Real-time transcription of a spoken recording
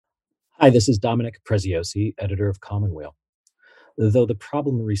Hi, this is Dominic Preziosi, editor of Commonweal. Though the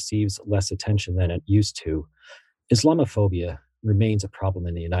problem receives less attention than it used to, Islamophobia remains a problem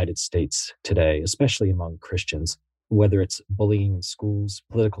in the United States today, especially among Christians, whether it's bullying in schools,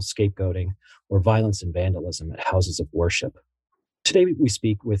 political scapegoating, or violence and vandalism at houses of worship. Today, we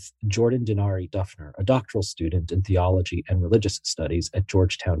speak with Jordan Denari Duffner, a doctoral student in theology and religious studies at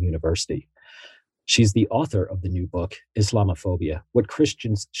Georgetown University. She's the author of the new book, Islamophobia, What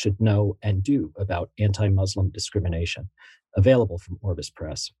Christians Should Know and Do About Anti-Muslim Discrimination, available from Orbis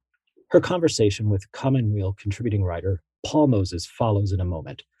Press. Her conversation with Commonweal contributing writer Paul Moses follows in a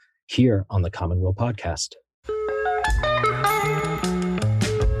moment, here on the Commonweal podcast.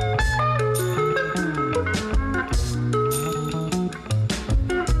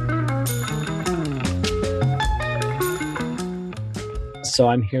 So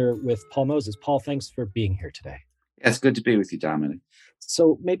I'm here with Paul Moses. Paul, thanks for being here today. Yeah, it's good to be with you, Dominic.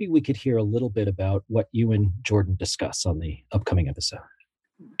 So maybe we could hear a little bit about what you and Jordan discuss on the upcoming episode.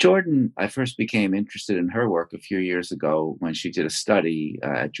 Jordan, I first became interested in her work a few years ago when she did a study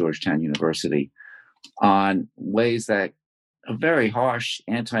at Georgetown University on ways that a very harsh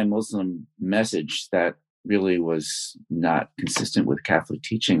anti-Muslim message that really was not consistent with Catholic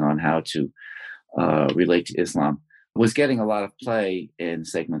teaching on how to relate to Islam was getting a lot of play in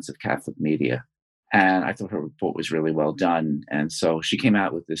segments of Catholic media. And I thought her report was really well done. And so she came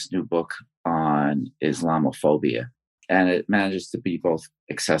out with this new book on Islamophobia. And it manages to be both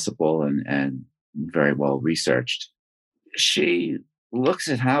accessible and very well researched. She looks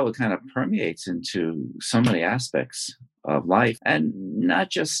at how it kind of permeates into so many aspects of life, and not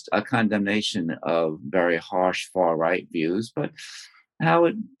just a condemnation of very harsh far-right views, but how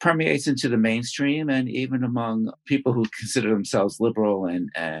it permeates into the mainstream and even among people who consider themselves liberal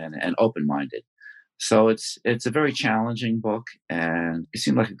and open-minded. So it's a very challenging book, and it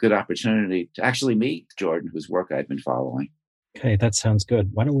seemed like a good opportunity to actually meet Jordan, whose work I've been following. Okay, that sounds good.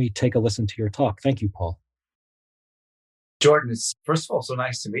 Why don't we take a listen to your talk? Thank you, Paul. Jordan, it's first of all so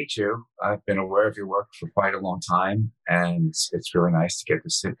nice to meet you. I've been aware of your work for quite a long time, and it's really nice to get to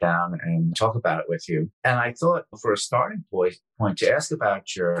sit down and talk about it with you. And I thought for a starting point to ask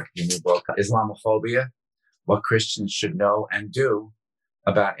about your new book, Islamophobia, What Christians Should Know and Do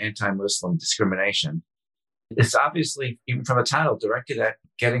About Anti-Muslim Discrimination. It's obviously, even from the title, directed at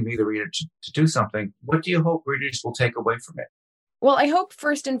getting me, the reader, to do something. What do you hope readers will take away from it? Well, I hope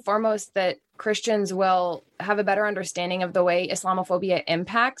first and foremost that Christians will have a better understanding of the way Islamophobia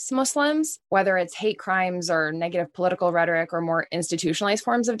impacts Muslims, whether it's hate crimes or negative political rhetoric or more institutionalized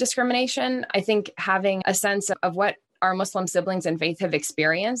forms of discrimination. I think having a sense of what our Muslim siblings in faith have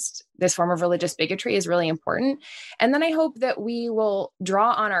experienced, this form of religious bigotry, is really important. And then I hope that we will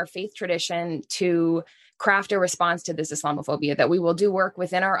draw on our faith tradition to craft a response to this Islamophobia, that we will do work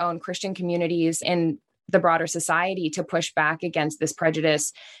within our own Christian communities and the broader society to push back against this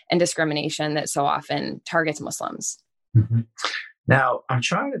prejudice and discrimination that so often targets Muslims. Mm-hmm. Now, I'm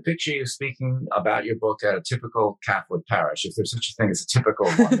trying to picture you speaking about your book at a typical Catholic parish, if there's such a thing as a typical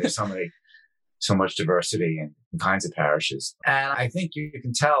one. There's so much diversity in kinds of parishes. And I think you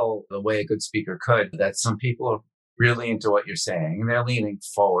can tell the way a good speaker could that some people are really into what you're saying, and they're leaning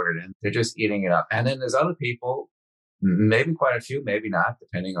forward and they're just eating it up. And then there's other people, maybe quite a few, maybe not,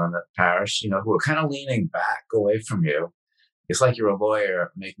 depending on the parish, who are kind of leaning back away from you. It's like you're a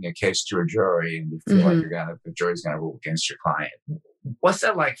lawyer making a case to a jury and you feel like the jury's going to rule against your client. What's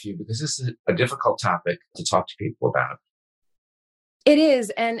that like for you? Because this is a difficult topic to talk to people about. It is.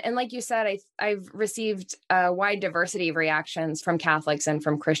 And like you said, I've received a wide diversity of reactions from Catholics and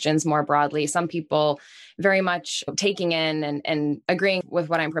from Christians more broadly. Some people very much taking in and agreeing with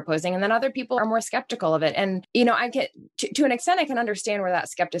what I'm proposing. And then other people are more skeptical of it. And, I get to an extent, I can understand where that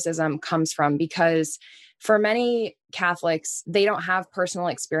skepticism comes from, because for many Catholics, they don't have personal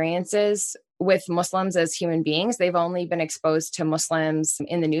experiences with Muslims as human beings. They've only been exposed to Muslims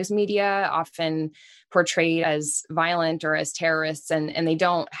in the news media, often portrayed as violent or as terrorists, and they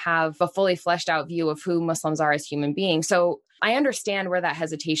don't have a fully fleshed out view of who Muslims are as human beings. So I understand where that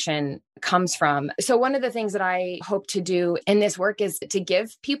hesitation comes from. So one of the things that I hope to do in this work is to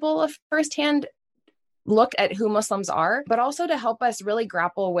give people a firsthand look at who Muslims are, but also to help us really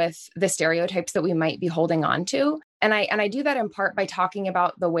grapple with the stereotypes that we might be holding on to. And I do that in part by talking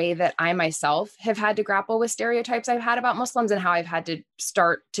about the way that I myself have had to grapple with stereotypes I've had about Muslims and how I've had to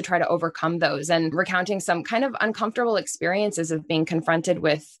start to try to overcome those, and recounting some kind of uncomfortable experiences of being confronted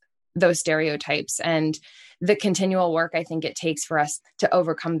with those stereotypes and the continual work I think it takes for us to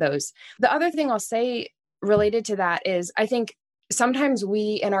overcome those. The other thing I'll say related to that is I think sometimes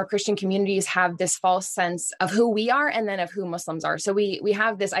we in our Christian communities have this false sense of who we are and then of who Muslims are. So we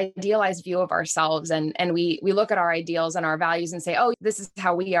have this idealized view of ourselves, and we look at our ideals and our values and say, oh, this is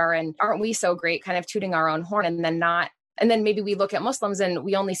how we are, and aren't we so great, kind of tooting our own horn, and then maybe we look at Muslims and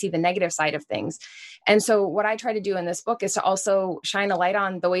we only see the negative side of things. And so what I try to do in this book is to also shine a light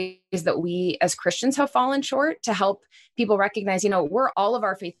on the ways that we as Christians have fallen short, to help people recognize, all of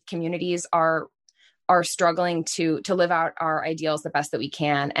our faith communities are struggling to live out our ideals the best that we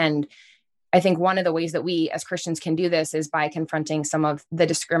can. And I think one of the ways that we as Christians can do this is by confronting some of the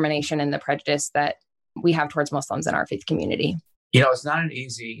discrimination and the prejudice that we have towards Muslims in our faith community. It's not an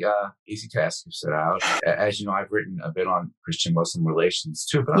easy task to set out. As you know, I've written a bit on Christian-Muslim relations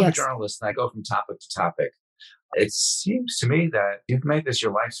too, but I'm a journalist and I go from topic to topic. It seems to me that you've made this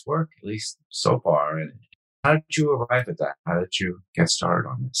your life's work, at least so far. And how did you arrive at that? How did you get started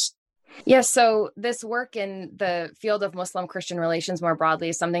on this? Yes. So this work in the field of Muslim-Christian relations more broadly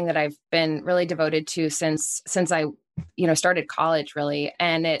is something that I've been really devoted to since I, started college, really.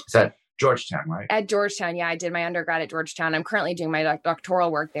 And Is that Georgetown, right? At Georgetown. Yeah, I did my undergrad at Georgetown. I'm currently doing my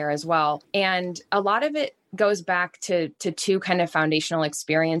doctoral work there as well. And a lot of it goes back to two kind of foundational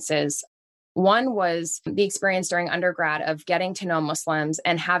experiences. One was the experience during undergrad of getting to know Muslims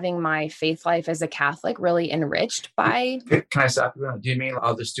and having my faith life as a Catholic really enriched by... Can I stop you? Do you mean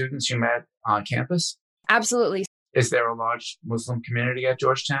other students you met on campus? Absolutely. Is there a large Muslim community at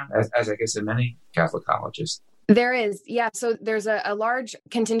Georgetown, as I guess in many Catholic colleges? There is, yeah. So there's a large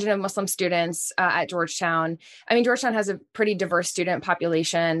contingent of Muslim students at Georgetown. I mean, Georgetown has a pretty diverse student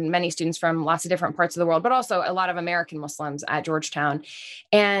population, many students from lots of different parts of the world, but also a lot of American Muslims at Georgetown.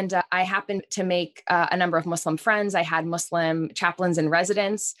 And I happened to make a number of Muslim friends. I had Muslim chaplains in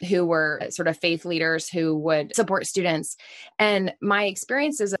residence who were sort of faith leaders who would support students. And my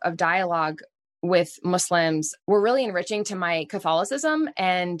experiences of dialogue with Muslims were really enriching to my Catholicism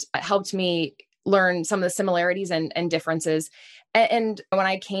and helped me learn some of the similarities and differences. And when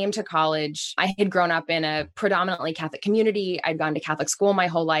I came to college, I had grown up in a predominantly Catholic community. I'd gone to Catholic school my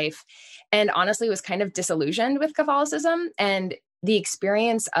whole life, and honestly was kind of disillusioned with Catholicism. And the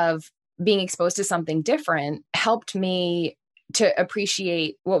experience of being exposed to something different helped me to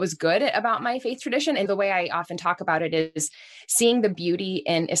appreciate what was good about my faith tradition. And the way I often talk about it is seeing the beauty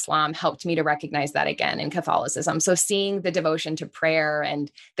in Islam helped me to recognize that again in Catholicism. So seeing the devotion to prayer and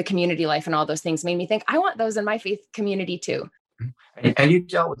the community life and all those things made me think, I want those in my faith community too. And you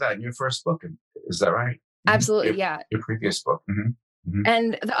dealt with that in your first book. Is that right? Absolutely. Yeah. Your previous book. Mm-hmm. Mm-hmm.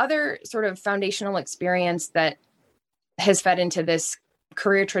 And the other sort of foundational experience that has fed into this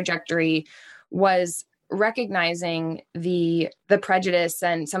career trajectory was recognizing the prejudice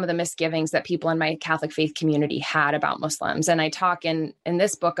and some of the misgivings that people in my Catholic faith community had about Muslims. And I talk in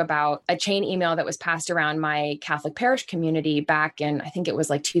this book about a chain email that was passed around my Catholic parish community back in, I think it was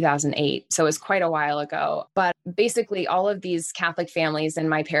like 2008. So it was quite a while ago. But basically all of these Catholic families in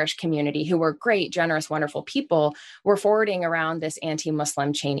my parish community who were great, generous, wonderful people were forwarding around this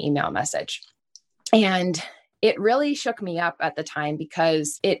anti-Muslim chain email message. And it really shook me up at the time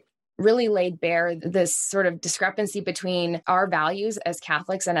because it really laid bare this sort of discrepancy between our values as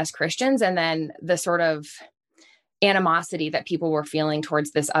Catholics and as Christians, and then the sort of animosity that people were feeling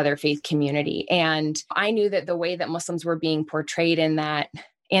towards this other faith community. And I knew that the way that Muslims were being portrayed in that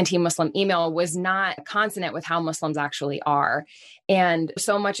anti-Muslim email was not consonant with how Muslims actually are. And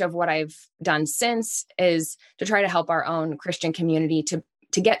so much of what I've done since is to try to help our own Christian community to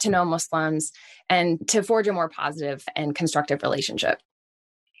get to know Muslims and to forge a more positive and constructive relationship.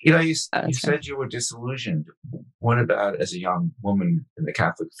 You said you were disillusioned. What about as a young woman in the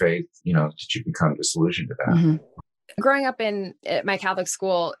Catholic faith, did you become disillusioned to that? Mm-hmm. Growing up in my Catholic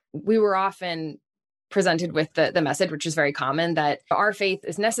school, we were often presented with the message, which is very common, that our faith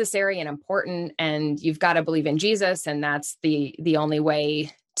is necessary and important, and you've got to believe in Jesus, and that's the only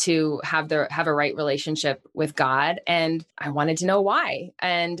way to have a right relationship with God. And I wanted to know why.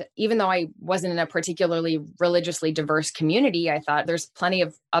 And even though I wasn't in a particularly religiously diverse community, I thought there's plenty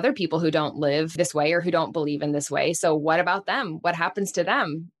of other people who don't live this way or who don't believe in this way. So what about them? What happens to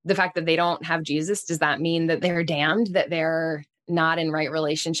them? The fact that they don't have Jesus, does that mean that they're damned, that they're not in right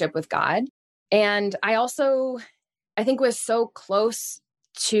relationship with God? And I also, I think, was so close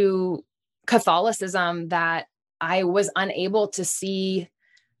to Catholicism that I was unable to see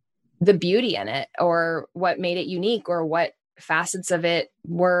the beauty in it, or what made it unique, or what facets of it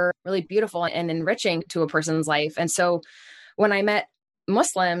were really beautiful and enriching to a person's life. And so when I met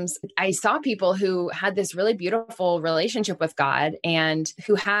Muslims, I saw people who had this really beautiful relationship with God and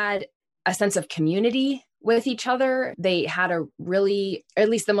who had a sense of community with each other. They had a really, at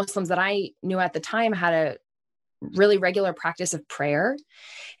least the Muslims that I knew at the time, had really regular practice of prayer.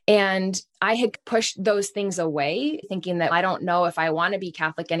 And I had pushed those things away, thinking that I don't know if I want to be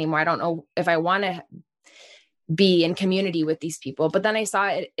Catholic anymore. I don't know if I want to be in community with these people. But then I saw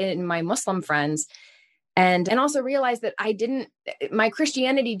it in my Muslim friends and also realized that my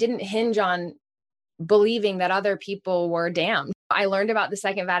Christianity didn't hinge on believing that other people were damned. I learned about the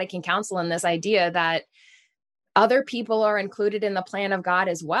Second Vatican Council and this idea that other people are included in the plan of God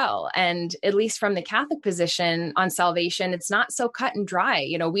as well. And at least from the Catholic position on salvation, it's not so cut and dry.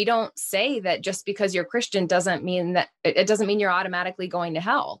 We don't say that just because you're Christian doesn't mean you're automatically going to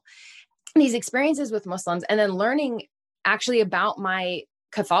hell. These experiences with Muslims and then learning actually about my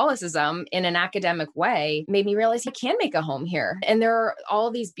Catholicism in an academic way made me realize you can make a home here. And there are all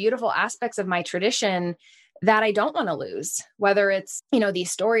these beautiful aspects of my tradition that I don't want to lose, whether it's,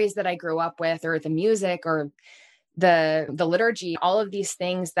 these stories that I grew up with or the music or the liturgy, all of these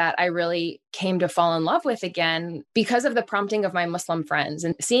things that I really came to fall in love with again because of the prompting of my Muslim friends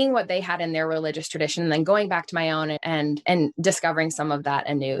and seeing what they had in their religious tradition and then going back to my own and discovering some of that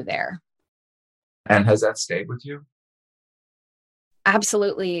anew there. And has that stayed with you?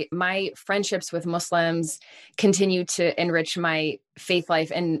 Absolutely. My friendships with Muslims continue to enrich my faith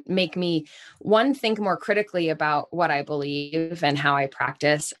life and make me, one, think more critically about what I believe and how I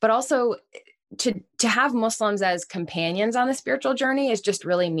practice, but also to have Muslims as companions on the spiritual journey is just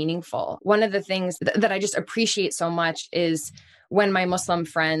really meaningful. One of the things that I just appreciate so much is when my Muslim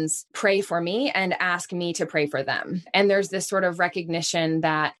friends pray for me and ask me to pray for them. And there's this sort of recognition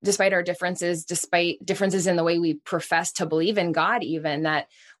that despite differences in the way we profess to believe in God, even that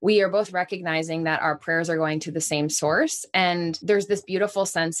we are both recognizing that our prayers are going to the same source. And there's this beautiful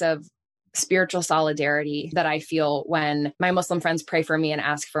sense of spiritual solidarity that I feel when my Muslim friends pray for me and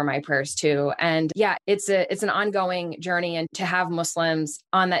ask for my prayers too. And yeah, it's an ongoing journey. And to have Muslims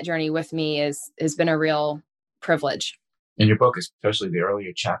on that journey with me has been a real privilege. In your book, especially the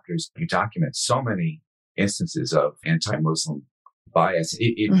earlier chapters, you document so many instances of anti-Muslim bias,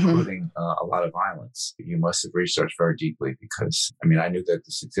 including a lot of violence. You must have researched very deeply because, I know that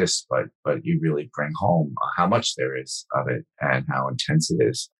this exists, but you really bring home how much there is of it and how intense it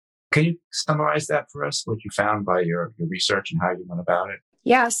is. Can you summarize that for us, what you found by your research and how you went about it?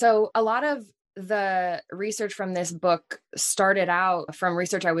 Yeah, so a lot of the research from this book started out from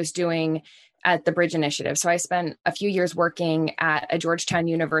research I was doing at the Bridge Initiative. So I spent a few years working at a Georgetown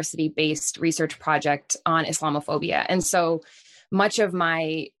University-based research project on Islamophobia. And so much of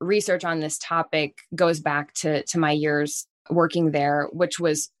my research on this topic goes back to my years working there, which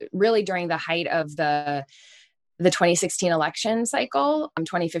was really during the height of the 2016 election cycle,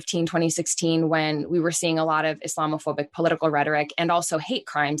 2015, 2016, when we were seeing a lot of Islamophobic political rhetoric and also hate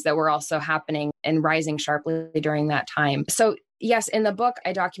crimes that were also happening and rising sharply during that time. So yes, in the book,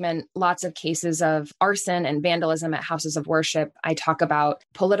 I document lots of cases of arson and vandalism at houses of worship. I talk about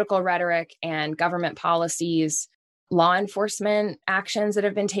political rhetoric and government policies, law enforcement actions that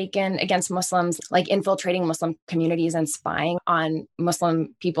have been taken against Muslims, like infiltrating Muslim communities and spying on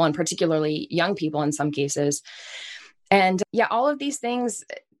Muslim people, and particularly young people in some cases. And yeah, all of these things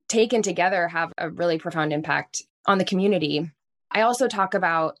taken together have a really profound impact on the community. I also talk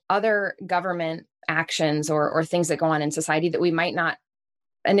about other government actions or things that go on in society that we might not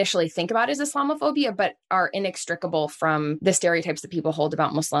initially think about as Islamophobia, but are inextricable from the stereotypes that people hold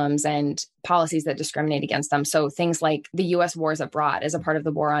about Muslims and policies that discriminate against them. So things like the U.S. wars abroad as a part of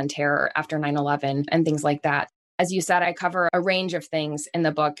the war on terror after 9/11 and things like that. As you said, I cover a range of things in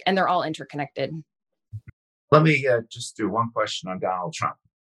the book, and they're all interconnected. Let me just do one question on Donald Trump.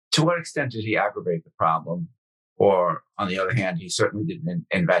 To what extent did he aggravate the problem? Or on the other hand, he certainly didn't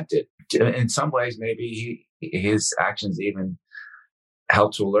invent it. In some ways, maybe his actions even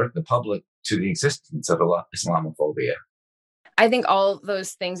helped to alert the public to the existence of Islamophobia. I think all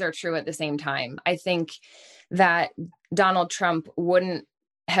those things are true at the same time. I think that Donald Trump wouldn't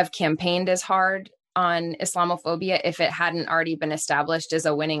have campaigned as hard on Islamophobia if it hadn't already been established as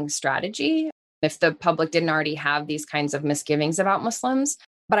a winning strategy, if the public didn't already have these kinds of misgivings about Muslims.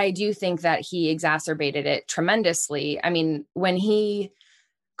 But I do think that he exacerbated it tremendously. I mean, when he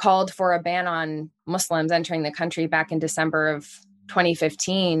called for a ban on Muslims entering the country back in December of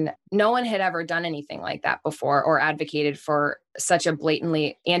 2015, no one had ever done anything like that before or advocated for such a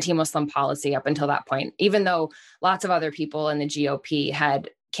blatantly anti-Muslim policy up until that point, even though lots of other people in the GOP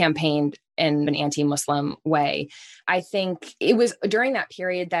had campaigned in an anti-Muslim way. I think it was during that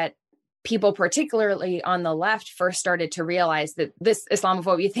period that people, particularly on the left, first started to realize that this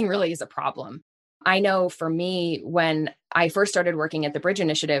Islamophobia thing really is a problem. I know for me, when I first started working at the Bridge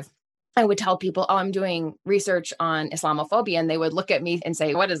Initiative, I would tell people, oh, I'm doing research on Islamophobia. And they would look at me and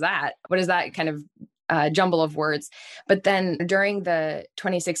say, what is that? What is that kind of jumble of words. But then during the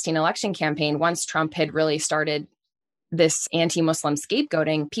 2016 election campaign, once Trump had really started this anti-Muslim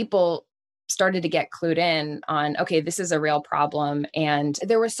scapegoating, people started to get clued in on, okay, this is a real problem. And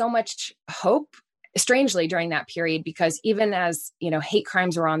there was so much hope, strangely, during that period, because even as, hate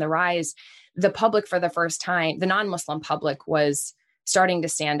crimes were on the rise, the public, for the first time, the non-Muslim public, was starting to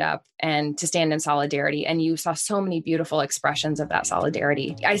stand up and to stand in solidarity. And you saw so many beautiful expressions of that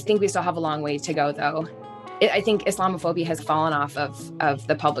solidarity. I think we still have a long way to go, though. I think Islamophobia has fallen off of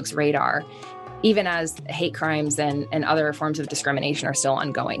the public's radar, even as hate crimes and other forms of discrimination are still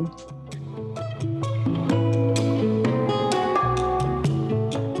ongoing.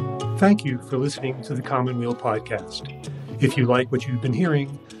 Thank you for listening to the Commonweal podcast. If you like what you've been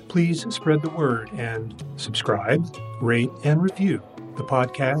hearing, please spread the word and subscribe, rate, and review the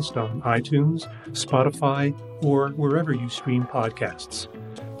podcast on iTunes, Spotify, or wherever you stream podcasts.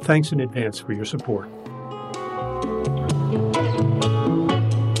 Thanks in advance for your support.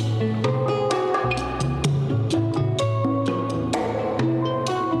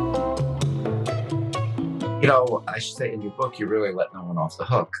 I should say in your book, you really let no one off the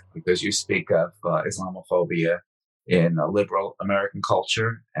hook, because you speak of Islamophobia in liberal American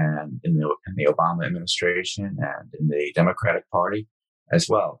culture and in the Obama administration and in the Democratic Party as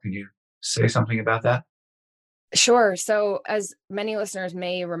well. Can you say something about that? Sure. So as many listeners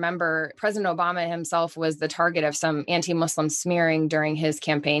may remember, President Obama himself was the target of some anti-Muslim smearing during his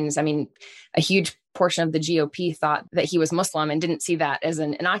campaigns. I mean, a huge portion of the GOP thought that he was Muslim and didn't see that as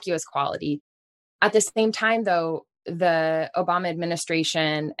an innocuous quality. At the same time, though, the Obama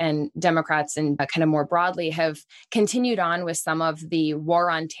administration and Democrats, and kind of more broadly, have continued on with some of the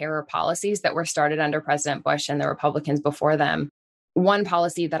war on terror policies that were started under President Bush and the Republicans before them. One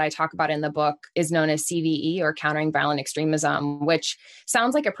policy that I talk about in the book is known as CVE, or Countering Violent Extremism, which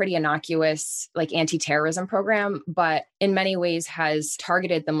sounds like a pretty innocuous, anti-terrorism program, but in many ways has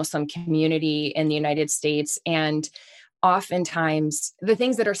targeted the Muslim community in the United States. And oftentimes, the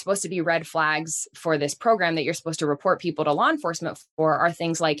things that are supposed to be red flags for this program that you're supposed to report people to law enforcement for are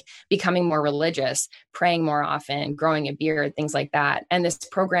things like becoming more religious, praying more often, growing a beard, things like that. And this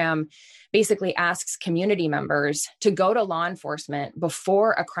program basically asks community members to go to law enforcement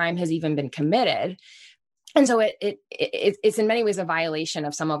before a crime has even been committed. And so it's in many ways a violation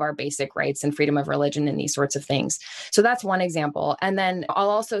of some of our basic rights and freedom of religion and these sorts of things. So that's one example. And then I'll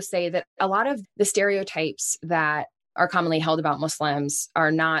also say that a lot of the stereotypes that are commonly held about Muslims are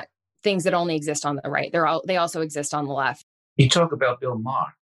not things that only exist on the right. They also exist on the left. You talk about Bill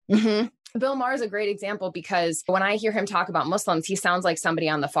Maher. Mm-hmm. Bill Maher is a great example, because when I hear him talk about Muslims, he sounds like somebody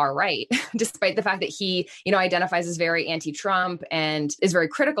on the far right, despite the fact that he, identifies as very anti-Trump and is very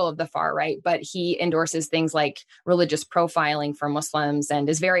critical of the far right. But he endorses things like religious profiling for Muslims and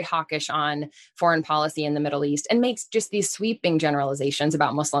is very hawkish on foreign policy in the Middle East and makes just these sweeping generalizations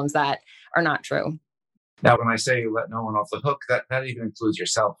about Muslims that are not true. Now, when I say you let no one off the hook, that even includes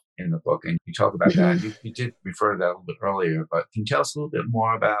yourself in the book. And you talk about that. You did refer to that a little bit earlier, but can you tell us a little bit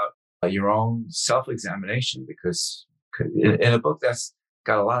more about your own self-examination? Because in a book that's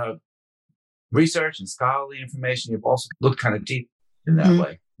got a lot of research and scholarly information, you've also looked kind of deep in that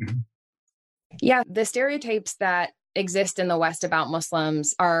way. Mm-hmm. Yeah, the stereotypes that exist in the West about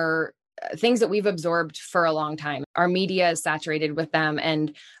Muslims are things that we've absorbed for a long time. Our media is saturated with them,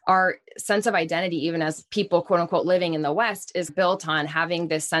 and our sense of identity, even as people, quote unquote, living in the West, is built on having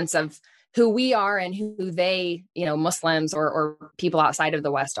this sense of who we are and who they, Muslims or people outside of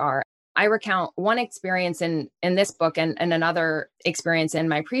the West are. I recount one experience in this book and another experience in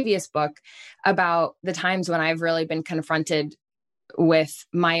my previous book about the times when I've really been confronted with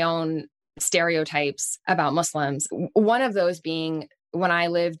my own stereotypes about Muslims. One of those being when I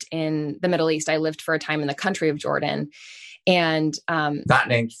lived in the Middle East. I lived for a time in the country of Jordan. And not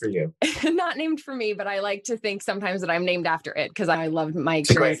named for you. Not named for me, but I like to think sometimes that I'm named after it, because I loved my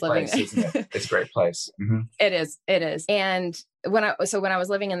experience living there. Isn't it? It's a great place. Mm-hmm. It is. And when I was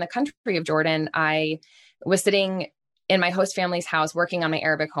living in the country of Jordan, I was sitting in my host family's house working on my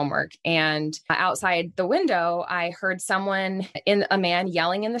Arabic homework. And outside the window, I heard a man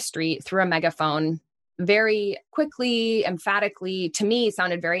yelling in the street through a megaphone, very quickly, emphatically. To me,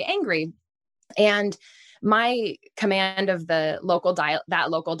 sounded very angry. And my command of that local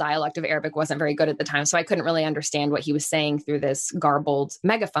dialect of Arabic wasn't very good at the time, so I couldn't really understand what he was saying through this garbled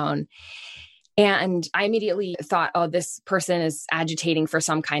megaphone. And I immediately thought, oh, this person is agitating for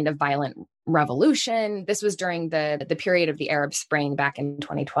some kind of violent revolution. This was during the period of the Arab Spring back in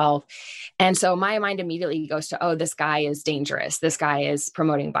 2012. And so my mind immediately goes to, oh, this guy is dangerous. This guy is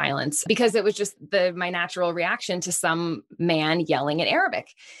promoting violence, because it was just my natural reaction to some man yelling in Arabic.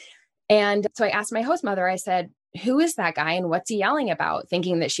 And so I asked my host mother, I said, who is that guy and what's he yelling about?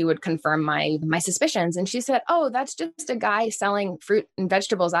 Thinking that she would confirm my suspicions. And she said, oh, that's just a guy selling fruit and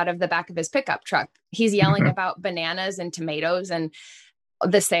vegetables out of the back of his pickup truck. He's yelling about bananas and tomatoes and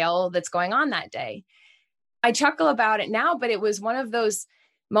the sale that's going on that day. I chuckle about it now, but it was one of those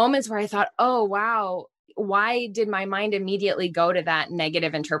moments where I thought, oh, wow, why did my mind immediately go to that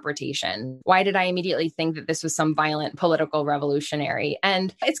negative interpretation? Why did I immediately think that this was some violent political revolutionary?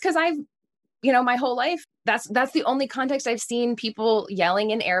 And it's because I've, my whole life, that's the only context I've seen people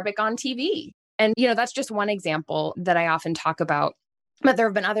yelling in Arabic on TV. And, that's just one example that I often talk about, but there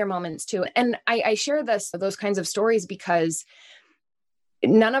have been other moments too. And I share those kinds of stories because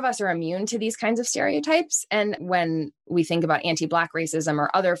none of us are immune to these kinds of stereotypes. And when we think about anti-Black racism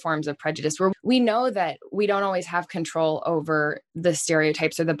or other forms of prejudice, we know that we don't always have control over the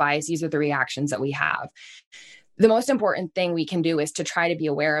stereotypes or the biases or the reactions that we have. The most important thing we can do is to try to be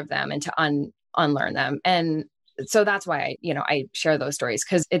aware of them and to unlearn them. And so that's why I share those stories,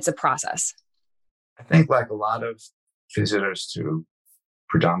 because it's a process. I think like a lot of visitors to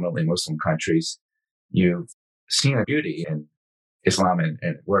predominantly Muslim countries, you've seen a beauty in Islam and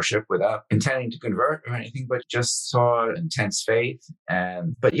worship without intending to convert or anything, but just saw intense faith.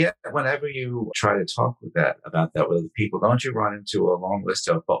 But yet, whenever you try to talk about that with other people, don't you run into a long list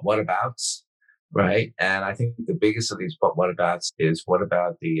of but what abouts, right? And I think the biggest of these but what abouts is what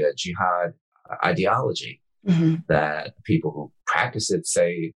about the jihad ideology that people who practice it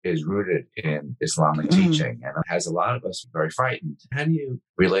say is rooted in Islamic teaching and has a lot of us very frightened. How do you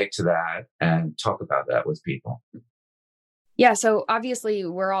relate to that and talk about that with people? Yeah, so obviously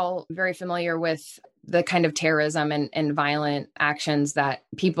we're all very familiar with the kind of terrorism and violent actions that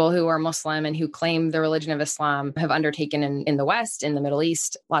people who are Muslim and who claim the religion of Islam have undertaken in the West, in the Middle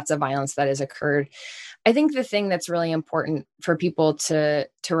East, lots of violence that has occurred. I think the thing that's really important for people to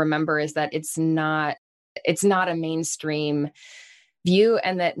remember is that it's not a mainstream view,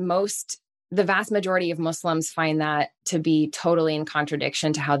 and that the vast majority of Muslims find that to be totally in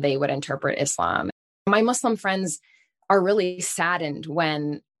contradiction to how they would interpret Islam. My Muslim friends are really saddened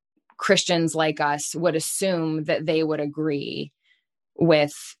when Christians like us would assume that they would agree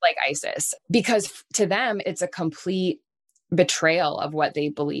with like ISIS, because to them, it's a complete betrayal of what they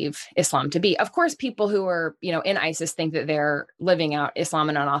believe Islam to be. Of course, people who are, in ISIS think that they're living out Islam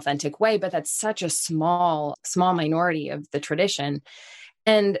in an authentic way, but that's such a small minority of the tradition.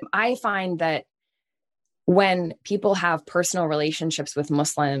 And I find that when people have personal relationships with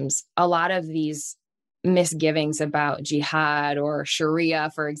Muslims, a lot of these misgivings about jihad or Sharia,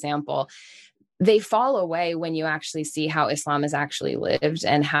 for example, they fall away when you actually see how Islam is actually lived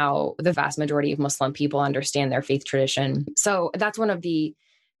and how the vast majority of Muslim people understand their faith tradition. So that's one of the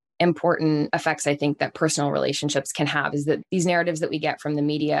important effects I think that personal relationships can have, is that these narratives that we get from the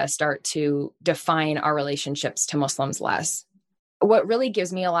media start to define our relationships to Muslims less. What really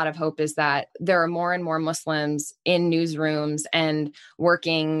gives me a lot of hope is that there are more and more Muslims in newsrooms and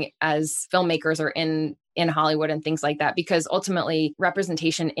working as filmmakers or in Hollywood and things like that, because ultimately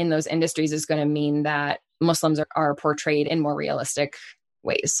representation in those industries is going to mean that Muslims are portrayed in more realistic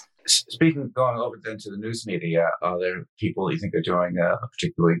ways. Speaking, going over then to the news media, are there people you think are doing a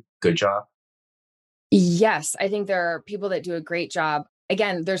particularly good job? Yes, I think there are people that do a great job.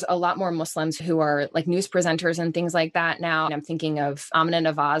 Again, there's a lot more Muslims who are like news presenters and things like that now. And I'm thinking of Amina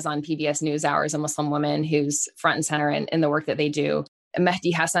Nawaz on PBS NewsHour, is a Muslim woman who's front and center in the work that they do.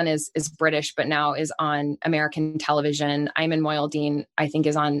 Mehdi Hassan is British, but now is on American television. Ayman Moyaldeen, I think,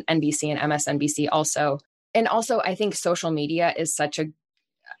 is on NBC and MSNBC also. And also, I think social media is such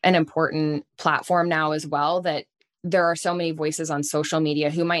an important platform now as well, that there are so many voices on social media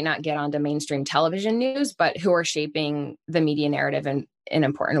who might not get onto mainstream television news, but who are shaping the media narrative in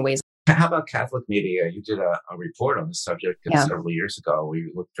important ways. How about Catholic media? You did a report on this subject several years ago where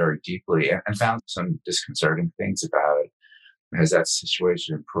you looked very deeply and found some disconcerting things about it. Has that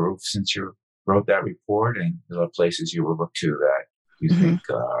situation improved since you wrote that report? And there are places you will look to that you think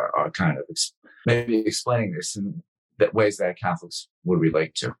are kind of maybe explaining this in ways that Catholics would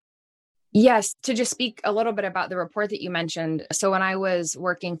relate to. Yes, to just speak a little bit about the report that you mentioned. So when I was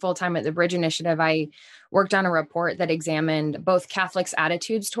working full-time at the Bridge Initiative, I worked on a report that examined both Catholics'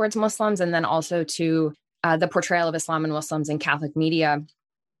 attitudes towards Muslims and then also to the portrayal of Islam and Muslims in Catholic media.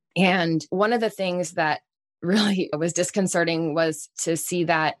 And one of the things that really was disconcerting was to see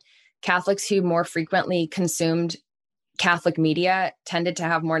that Catholics who more frequently consumed Catholic media tended to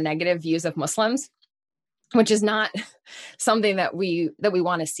have more negative views of Muslims, which is not something that we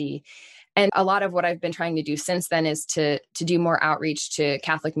want to see. And a lot of what I've been trying to do since then is to do more outreach to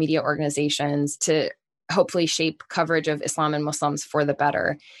Catholic media organizations to hopefully shape coverage of Islam and Muslims for the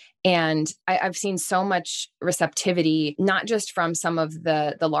better. And I've seen so much receptivity, not just from some of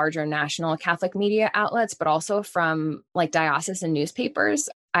the larger national Catholic media outlets, but also from like diocesan newspapers.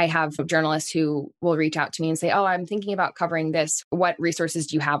 I have journalists who will reach out to me and say, oh, I'm thinking about covering this. What resources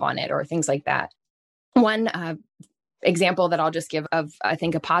do you have on it? Or things like that. One example that I'll just give of, I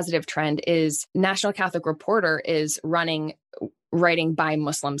think, a positive trend is National Catholic Reporter is writing by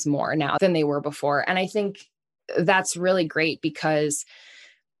Muslims more now than they were before. And I think that's really great because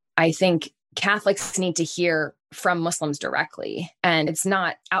I think Catholics need to hear from Muslims directly. And it's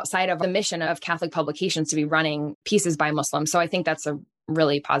not outside of the mission of Catholic publications to be running pieces by Muslims. So I think that's a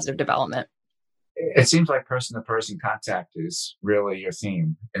really positive development. It seems like person-to-person contact is really your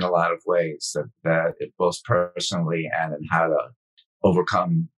theme in a lot of ways, that it both personally and in how to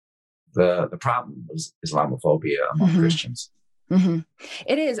overcome the problem of Islamophobia among Christians. Mm-hmm.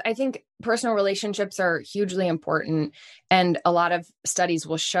 It is. I think personal relationships are hugely important. And a lot of studies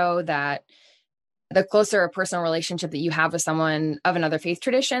will show that the closer a personal relationship that you have with someone of another faith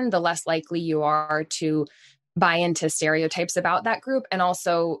tradition, the less likely you are to buy into stereotypes about that group. And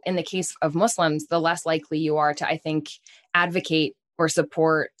also in the case of Muslims, the less likely you are to, I think, advocate or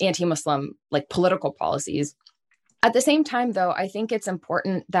support anti-Muslim like political policies. At the same time, though, I think it's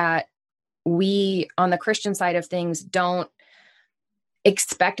important that we, on the Christian side of things, don't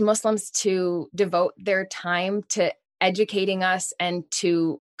expect Muslims to devote their time to educating us and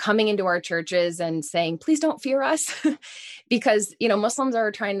to coming into our churches and saying, please don't fear us, because, Muslims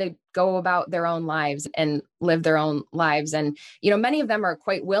are trying to go about their own lives and live their own lives. And, many of them are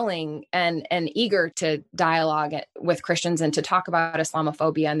quite willing and eager to dialogue with Christians and to talk about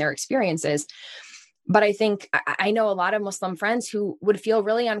Islamophobia and their experiences. But I think I know a lot of Muslim friends who would feel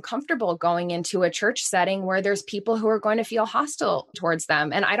really uncomfortable going into a church setting where there's people who are going to feel hostile towards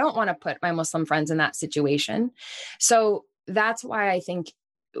them. And I don't want to put my Muslim friends in that situation. So that's why I think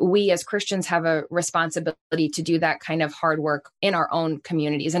we as Christians have a responsibility to do that kind of hard work in our own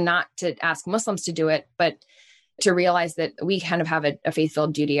communities, and not to ask Muslims to do it, but to realize that we kind of have a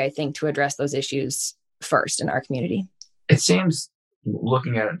faith-filled duty, I think, to address those issues first in our community. It seems,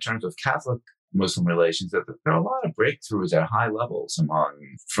 looking at it in terms of Catholic Muslim relations, that there are a lot of breakthroughs at high levels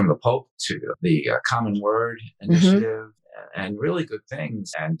from the Pope to the Common Word initiative, and really good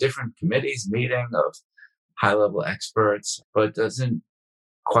things, and different committees meeting of high-level experts, but it doesn't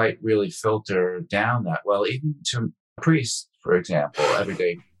quite really filter down that well, even to priests, for example,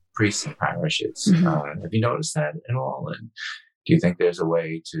 everyday priests in parishes. Have you noticed that at all? And do you think there's a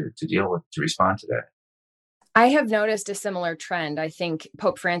way to respond to that? I have noticed a similar trend. I think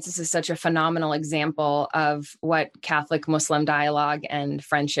Pope Francis is such a phenomenal example of what Catholic-Muslim dialogue and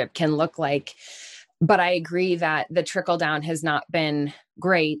friendship can look like. But I agree that the trickle down has not been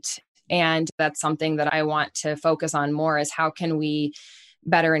great. And that's something that I want to focus on more, is how can we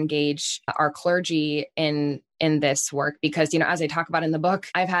better engage our clergy in this work? Because, as I talk about in the book,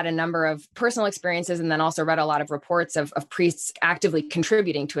 I've had a number of personal experiences and then also read a lot of reports of priests actively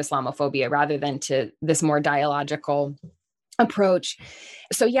contributing to Islamophobia rather than to this more dialogical approach.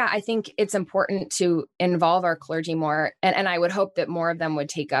 So yeah, I think it's important to involve our clergy more. And I would hope that more of them would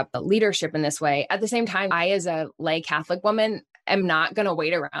take up leadership in this way. At the same time, I, as a lay Catholic woman, am not going to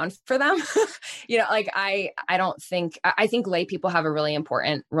wait around for them. I think lay people have a really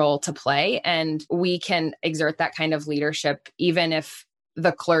important role to play, and we can exert that kind of leadership, even if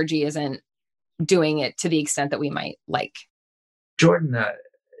the clergy isn't doing it to the extent that we might like. Jordan,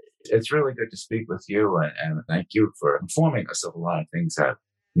 it's really good to speak with you, and thank you for informing us of a lot of things that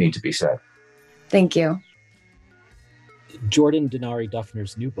need to be said. Thank you. Jordan Denari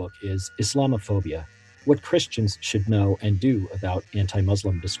Duffner's new book is Islamophobia: What Christians Should Know and Do About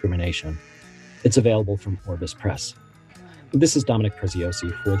Anti-Muslim Discrimination. It's available from Orbis Press. This is Dominic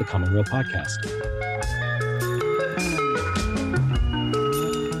Preziosi for the Commonweal Podcast.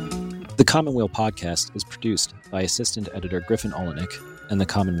 The Commonweal Podcast is produced by Assistant Editor Griffin Olenek and the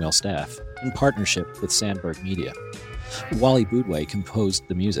Commonweal staff in partnership with Sandberg Media. Wally Boudway composed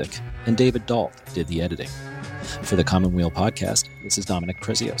the music, and David Dault did the editing. For the Commonweal Podcast, this is Dominic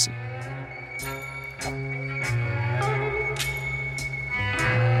Preziosi.